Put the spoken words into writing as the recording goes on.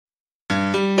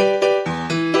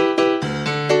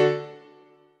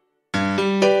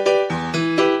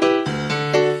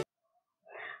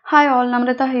Hi all,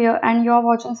 Namrata here and you are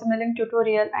watching Simulink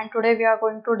tutorial, and today we are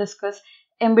going to discuss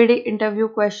MBD interview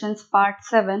questions part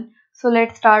 7. So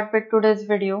let's start with today's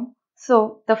video.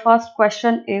 So the first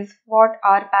question is, what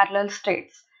are parallel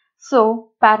states?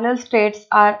 So parallel states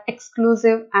are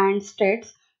exclusive AND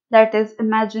states. That is,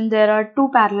 imagine there are two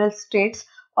parallel states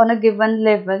on a given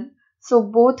level. So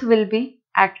both will be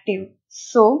active.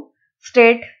 So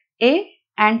state A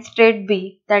and state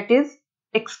B, that is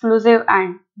exclusive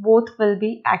AND, both will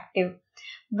be active.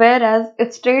 Whereas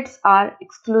if states are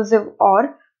exclusive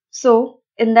OR, so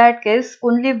in that case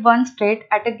only one state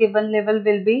at a given level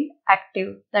will be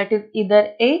active, that is either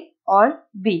A or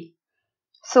B.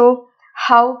 So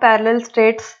how parallel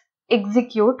states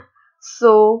execute?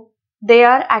 So they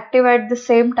are active at the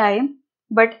same time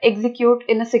but execute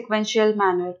in a sequential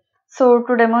manner. So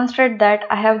to demonstrate that,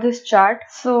 I have this chart.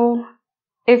 So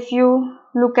if you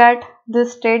look at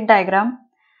this state diagram,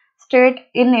 state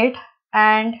init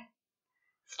and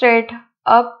state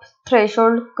up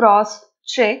threshold cross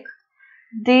check,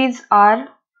 these are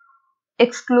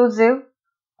exclusive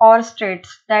OR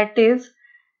states, that is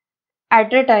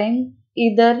at a time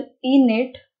either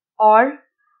init or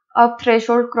up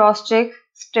threshold cross check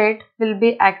state will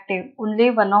be active, only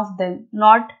one of them,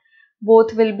 not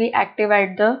both will be active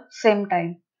at the same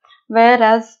time.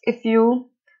 Whereas if you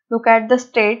look at the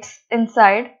states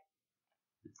inside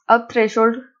up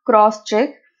threshold cross check,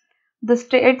 the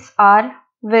states are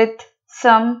with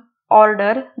some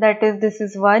order, that is this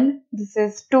is 1, this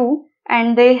is 2,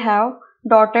 and they have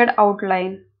dotted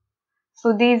outline.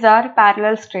 So these are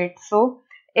parallel states. So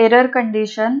error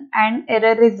condition and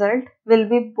error result will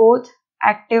be both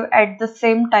active at the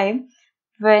same time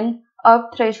when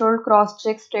up threshold cross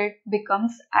check state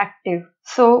becomes active.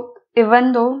 So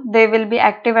even though they will be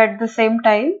active at the same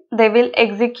time, they will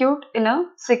execute in a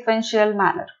sequential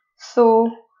manner. So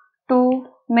to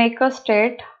make a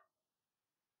state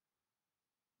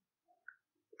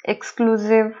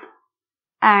exclusive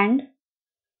AND,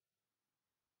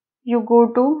 you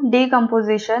go to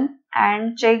decomposition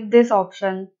and check this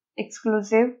option,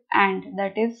 exclusive AND,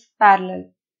 that is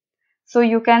parallel. So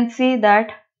you can see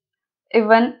that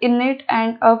even init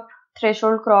and up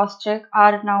threshold cross check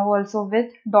are now also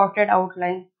with dotted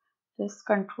outline. Just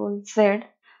Control Z.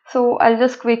 So I'll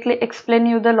just quickly explain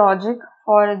you the logic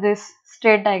for this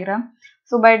state diagram.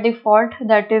 So by default,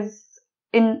 that is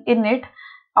in init,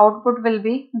 output will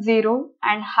be 0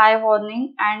 and high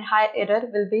warning and high error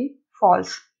will be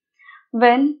false.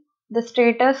 When the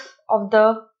status of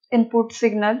the input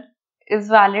signal is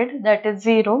valid, that is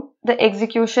 0, the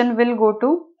execution will go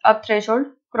to up threshold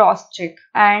cross check,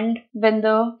 and when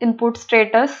the input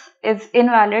status is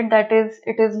invalid, that is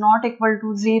it is not equal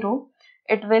to 0,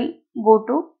 it will go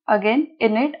to again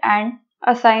init and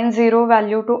assign 0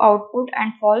 value to output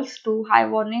and false to high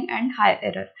warning and high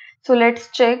error. So let's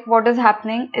check what is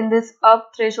happening in this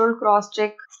up threshold cross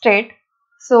check state.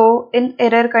 So in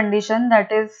error condition,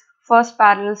 that is first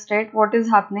parallel state, what is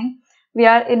happening? We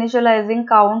are initializing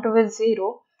count with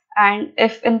 0, and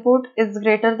if input is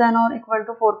greater than or equal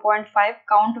to 4.5,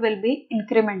 count will be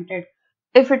incremented.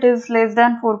 If it is less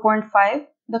than 4.5,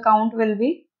 the count will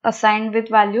be assigned with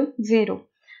value 0.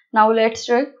 Now let's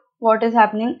check what is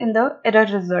happening in the error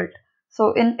result.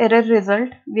 So in error result,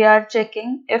 we are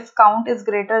checking if count is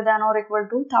greater than or equal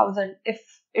to 1000. If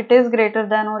it is greater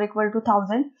than or equal to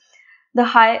 1000, the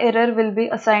high error will be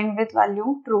assigned with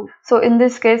value true. So in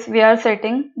this case, we are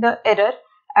setting the error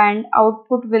and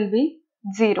output will be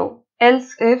 0.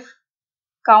 Else if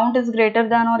count is greater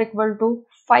than or equal to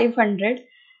 500,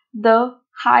 the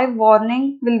high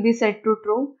warning will be set to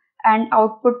true and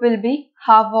output will be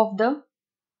half of the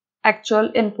actual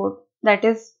input, that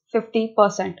is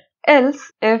 50%.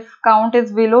 Else, if count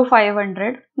is below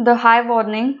 500, the high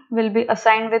warning will be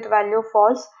assigned with value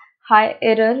false, high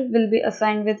error will be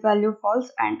assigned with value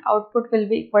false, and output will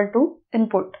be equal to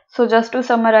input. So just to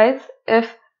summarize,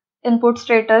 if input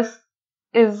status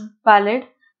is valid,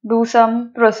 do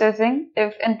some processing.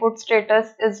 If input status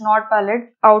is not valid,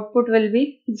 output will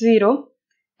be 0.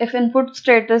 If input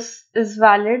status is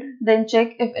valid, then check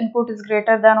if input is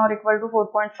greater than or equal to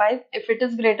 4.5. If it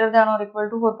is greater than or equal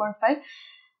to 4.5,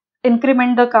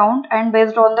 increment the count and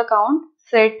based on the count,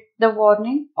 set the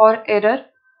warning or error.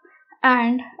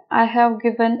 And I have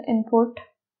given input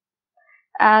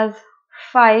as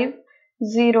 5,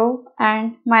 0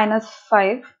 and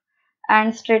 -5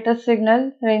 and status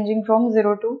signal ranging from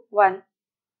 0 to 1.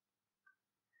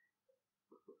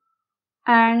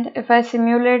 And if I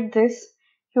simulate this,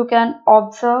 you can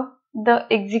observe the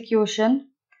execution,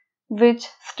 which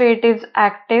state is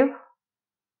active.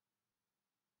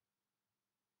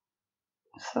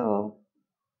 So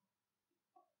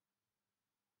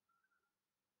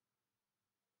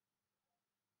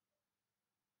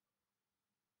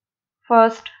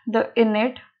first the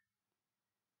init,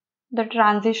 the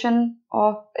transition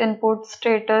of input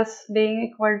status being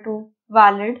equal to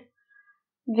valid.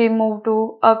 We move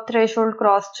to up threshold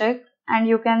cross check, and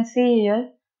you can see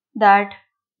here that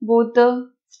both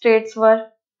the states were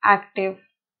active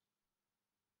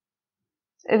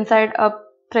inside up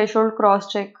threshold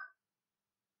cross check.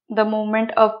 The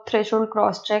moment up threshold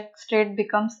cross check, state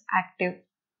becomes active.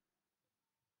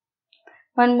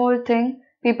 One more thing,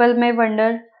 people may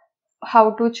wonder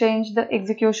how to change the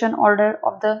execution order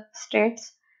of the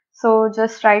states. So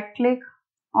just right click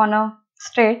on a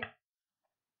state,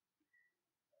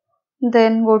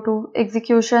 then go to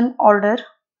execution order,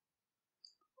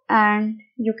 and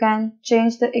you can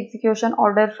change the execution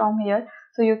order from here.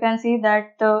 So you can see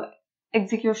that the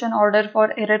execution order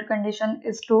for error condition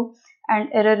is 2 and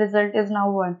error result is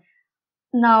now 1.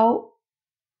 Now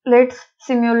let's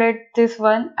simulate this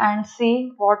one and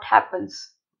see what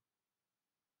happens.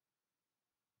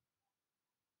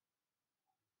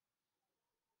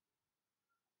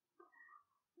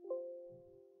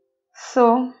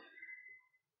 So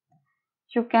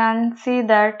you can see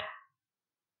that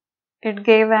it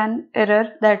gave an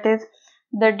error, that is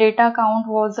the data count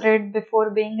was read before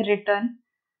being written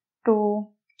to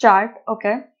chart.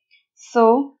 Okay,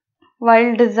 so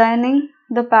while designing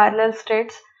the parallel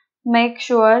states, make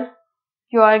sure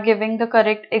you are giving the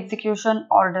correct execution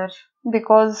order,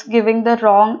 because giving the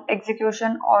wrong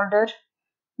execution order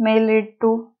may lead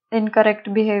to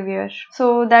incorrect behavior.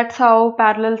 So that's how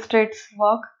parallel states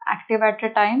work, active at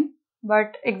a time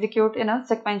but execute in a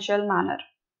sequential manner.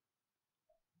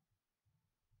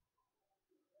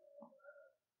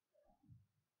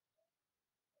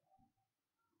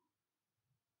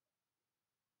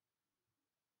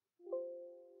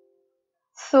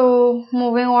 So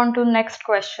moving on to next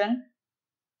question,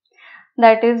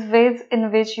 that is ways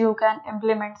in which you can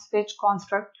implement switch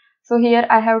construct. So here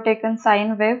I have taken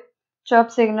sine wave,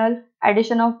 chirp signal,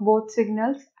 addition of both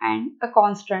signals and a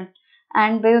constant,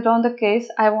 and based on the case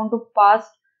I want to pass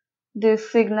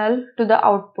this signal to the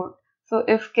output. So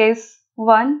if case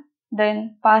 1,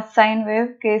 then pass sine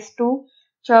wave, case 2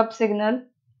 chirp signal,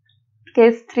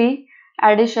 case 3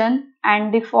 addition,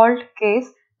 and default case,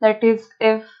 that is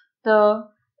if the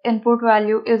input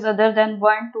value is other than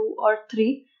 1, 2 or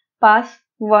 3, pass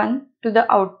 1 to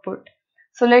the output.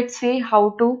 So let's see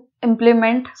how to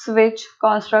implement switch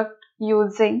construct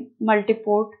using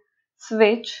multiport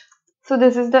switch. So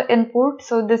this is the input,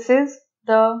 so this is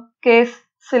the case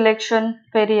selection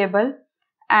variable,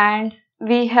 and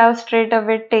we have straight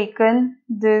away taken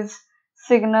these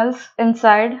signals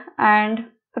inside and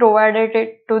provided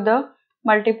it to the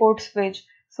multiport switch.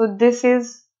 So this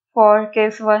is for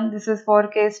case 1, this is for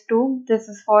case 2, this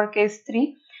is for case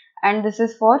 3, and this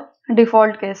is for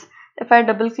default case. If I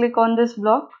double click on this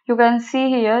block, you can see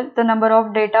here the number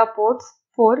of data ports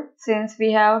 4, since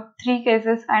we have 3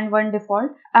 cases and 1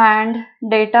 default, and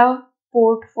data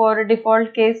port for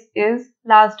default case is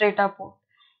last data port.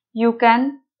 You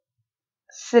can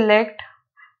select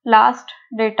last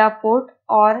data port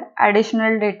or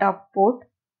additional data port.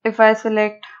 If I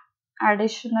select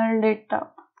additional data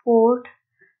port,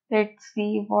 let's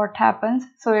see what happens.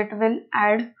 So it will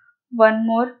add one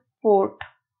more port,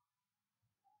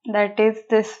 that is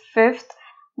this 5th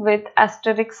with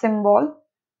asterisk symbol,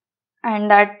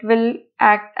 and that will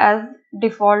act as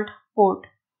default port.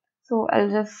 So I'll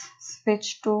just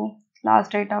switch to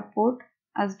last data port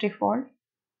as default.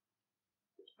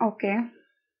 Okay,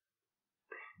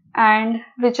 and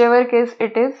whichever case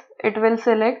it is, it will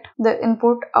select the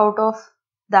input out of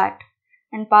that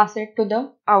and pass it to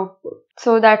the output.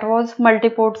 So that was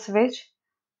multiport switch.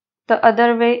 The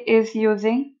other way is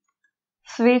using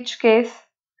switch case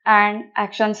and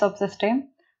action subsystem.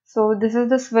 So this is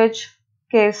the switch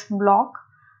case block,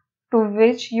 to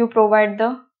which you provide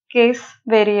the case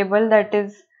variable, that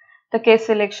is the case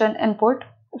selection input.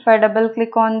 If I double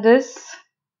click on this,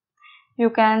 you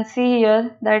can see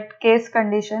here that case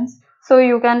conditions. So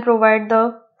you can provide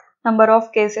the number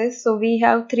of cases. So we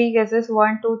have 3 cases,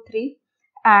 1, 2, 3,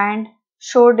 and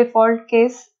show default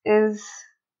case is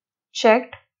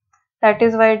checked. That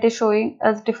is why it is showing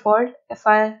as default. If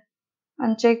I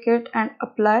uncheck it and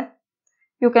apply,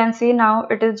 you can see now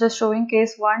it is just showing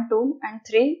case 1, 2 and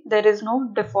 3. There is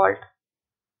no default.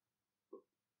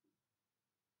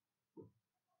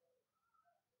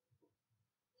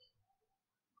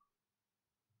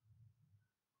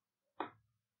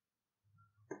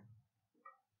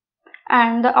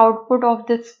 And the output of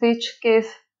this switch case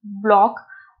block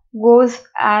goes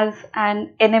as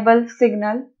an enable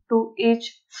signal to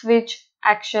each switch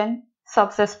action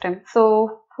subsystem.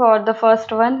 So for the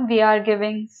first one, we are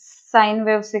giving sine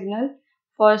wave signal.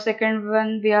 For second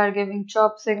one, we are giving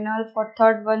chop signal. For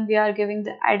third one, we are giving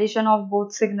the addition of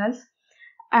both signals.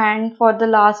 And for the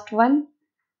last one,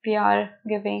 we are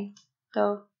giving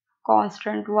the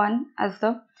constant one as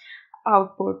the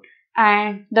output.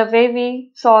 And the way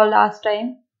we saw last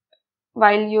time,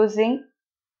 while using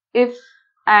if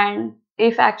and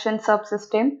if action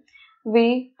subsystem,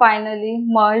 we finally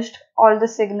merged all the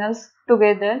signals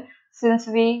together since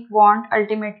we want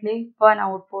ultimately one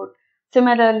output.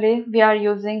 Similarly, we are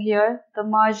using here the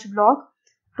merge block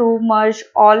to merge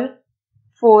all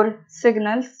four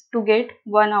signals to get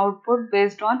one output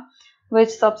based on which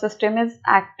subsystem is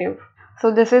active.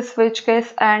 So this is switch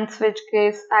case and switch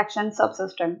case action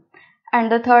subsystem.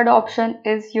 And the third option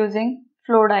is using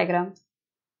flow diagram.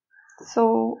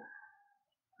 So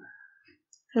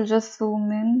I'll just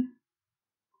zoom in.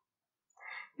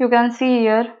 You can see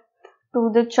here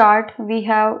to the chart we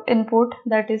have input,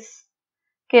 that is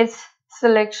case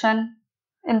selection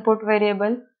input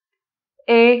variable,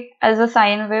 A as a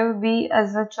sine wave, B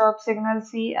as a chirp signal,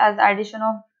 C as addition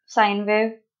of sine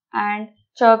wave and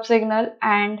chirp signal,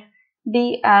 and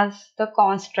D as the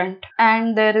constant.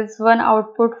 And there is one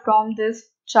output from this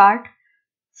chart.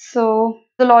 So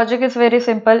the logic is very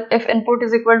simple. If input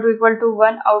is equal to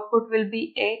 1, output will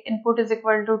be A. Input is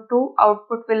equal to 2,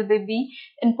 output will be B.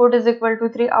 Input is equal to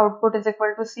 3, output is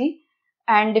equal to C.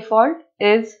 And default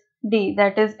is D.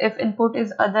 That is, if input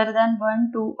is other than 1,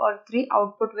 2 or 3,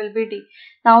 output will be D.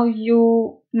 Now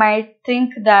you might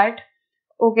think that,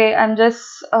 okay, I'm just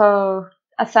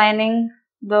assigning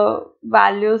the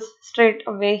values straight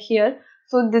away here.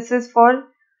 So this is for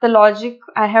the logic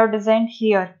I have designed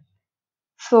here.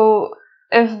 So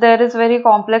if there is very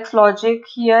complex logic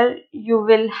here, you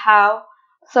will have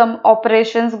some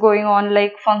operations going on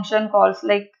like function calls.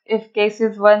 Like if case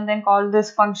is 1, then call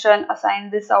this function, assign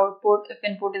this output. If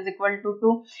input is equal to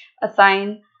 2,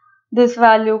 assign this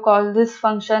value, call this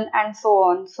function, and so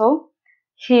on. So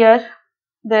here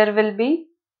there will be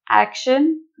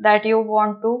action that you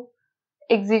want to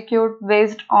execute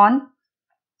based on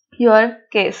your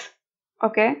case.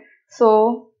 Okay,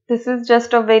 so this is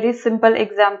just a very simple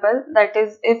example. That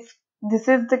is, if this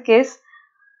is the case,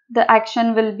 the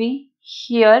action will be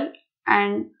here,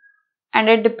 and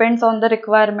it depends on the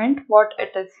requirement what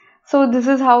it is. So this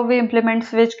is how we implement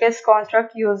switch case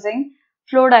construct using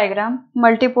flow diagram,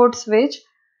 multiport switch,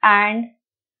 and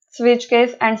switch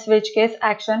case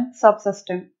action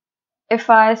subsystem. If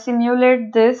I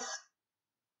simulate this,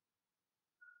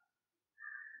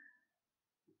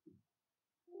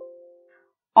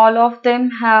 all of them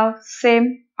have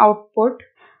same output.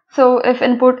 So if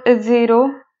input is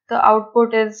 0, the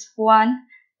output is 1.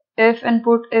 If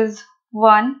input is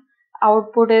 1,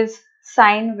 output is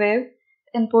sine wave.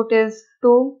 Input is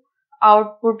 2,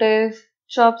 output is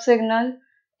chirp signal.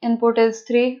 Input is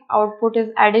 3, output is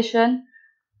addition.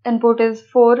 Input is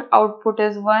 4, output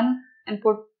is 1.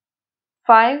 Input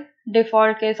 5,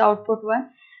 default case output 1.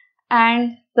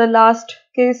 And the last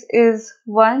case is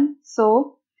 1,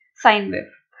 so sine wave.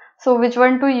 So which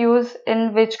one to use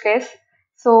in which case?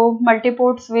 So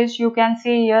multiport switch, you can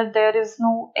see here there is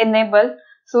no enable.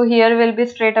 So here will be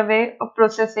straight away a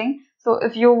processing. So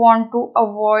if you want to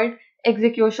avoid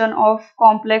execution of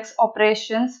complex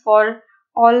operations for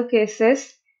all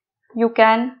cases, you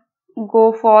can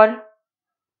go for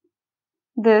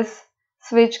this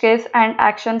switch case and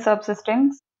action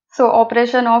subsystems. So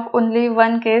operation of only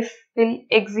one case will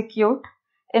execute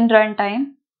in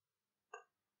runtime,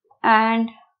 and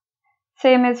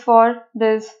same is for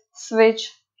this switch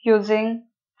using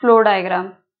flow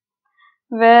diagram.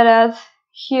 Whereas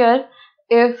here,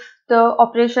 if the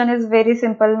operation is very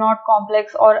simple, not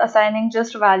complex, or assigning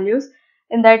just values,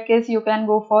 in that case you can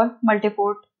go for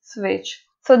multiport switch.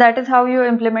 So that is how you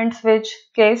implement switch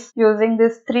case using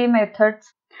these three methods.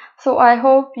 So I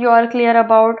hope you are clear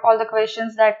about all the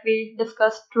questions that we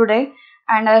discussed today,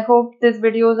 and I hope these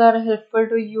videos are helpful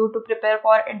to you to prepare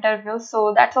for interviews.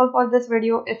 So that's all for this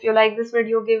video. If you like this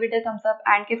video, give it a thumbs up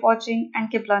and keep watching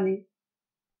and keep learning.